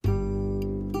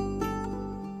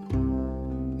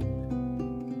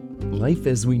Life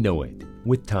as We Know It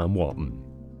with Tom Walton.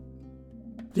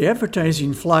 The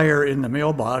advertising flyer in the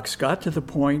mailbox got to the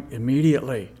point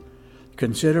immediately.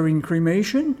 Considering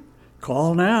cremation?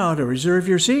 Call now to reserve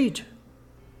your seat.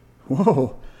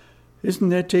 Whoa, isn't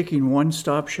that taking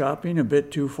one-stop shopping a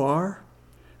bit too far?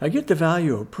 I get the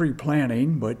value of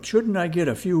pre-planning, but shouldn't I get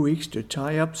a few weeks to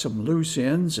tie up some loose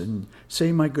ends and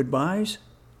say my goodbyes?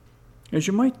 As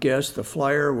you might guess, the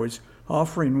flyer was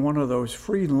offering one of those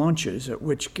free lunches at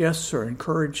which guests are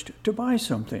encouraged to buy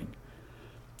something.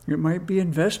 It might be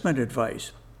investment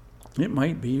advice. It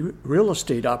might be real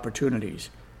estate opportunities.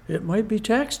 It might be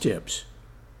tax tips.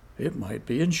 It might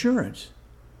be insurance.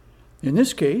 In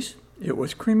this case, it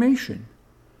was cremation,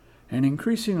 an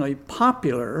increasingly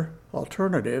popular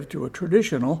alternative to a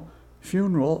traditional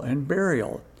funeral and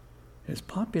burial. Is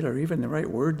popular even the right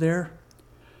word there?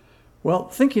 Well,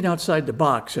 thinking outside the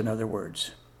box, in other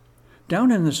words. Down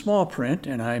in the small print,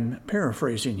 and I'm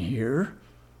paraphrasing here,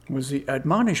 was the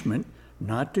admonishment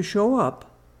not to show up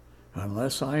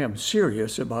unless I am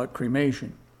serious about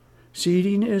cremation.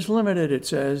 Seating is limited, it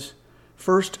says.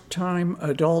 First-time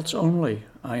adults only,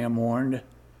 I am warned.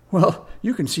 Well,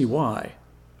 you can see why.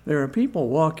 There are people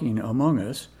walking among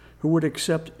us who would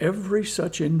accept every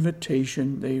such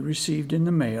invitation they received in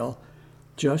the mail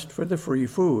just for the free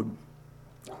food.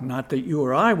 Not that you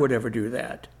or I would ever do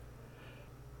that.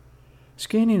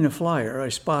 Scanning the flyer, I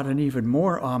spot an even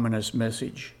more ominous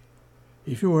message.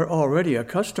 If you are already a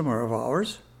customer of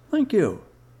ours, thank you.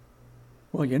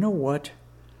 Well, you know what?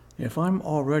 If I'm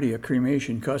already a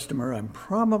cremation customer, I'm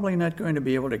probably not going to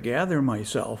be able to gather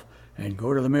myself and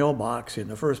go to the mailbox in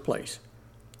the first place,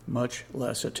 much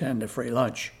less attend a free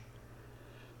lunch.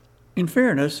 In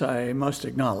fairness, I must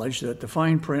acknowledge that the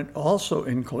fine print also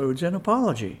includes an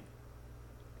apology.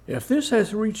 If this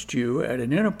has reached you at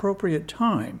an inappropriate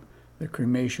time, the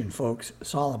cremation folks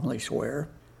solemnly swear,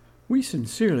 we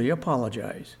sincerely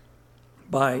apologize.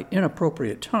 By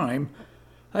inappropriate time,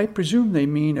 I presume they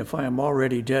mean if I am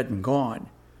already dead and gone,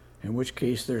 in which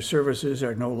case their services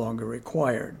are no longer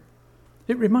required.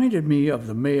 It reminded me of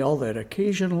the mail that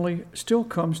occasionally still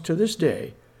comes to this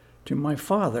day to my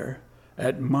father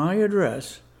at my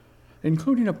address,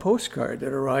 including a postcard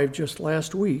that arrived just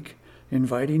last week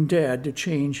inviting Dad to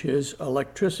change his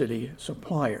electricity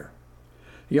supplier.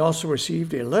 He also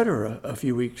received a letter a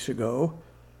few weeks ago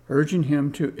urging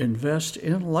him to invest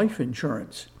in life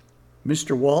insurance.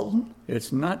 Mr. Walton,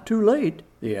 it's not too late,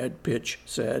 the ad pitch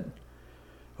said.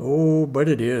 Oh, but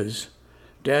it is.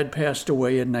 Dad passed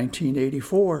away in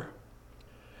 1984.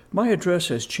 My address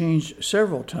has changed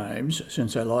several times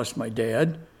since I lost my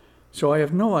dad, so I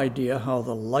have no idea how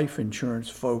the life insurance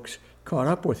folks caught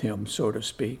up with him, so to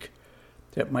speak,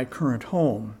 at my current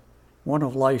home. One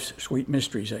of life's sweet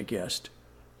mysteries, I guessed.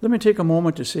 Let me take a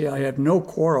moment to say I have no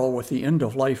quarrel with the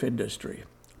end-of-life industry.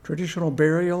 Traditional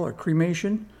burial or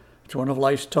cremation, it's one of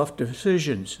life's tough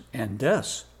decisions and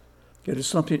deaths. It is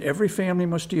something every family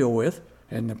must deal with,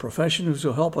 and the professionals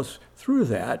who help us through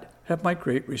that have my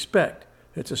great respect.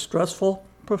 It's a stressful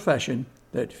profession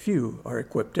that few are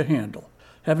equipped to handle.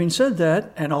 Having said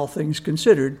that, and all things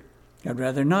considered, I'd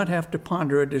rather not have to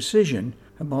ponder a decision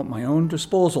about my own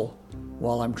disposal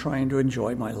while I'm trying to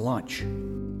enjoy my lunch.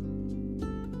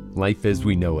 Life as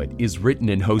We Know It is written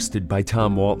and hosted by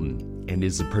Tom Walton and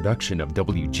is a production of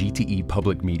WGTE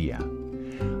Public Media.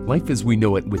 Life as We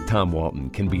Know It with Tom Walton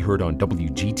can be heard on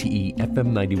WGTE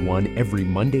FM 91 every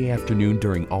Monday afternoon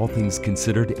during All Things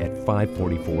Considered at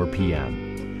 5:44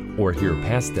 p.m. or hear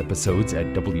past episodes at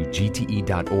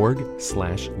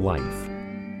wgte.org/life.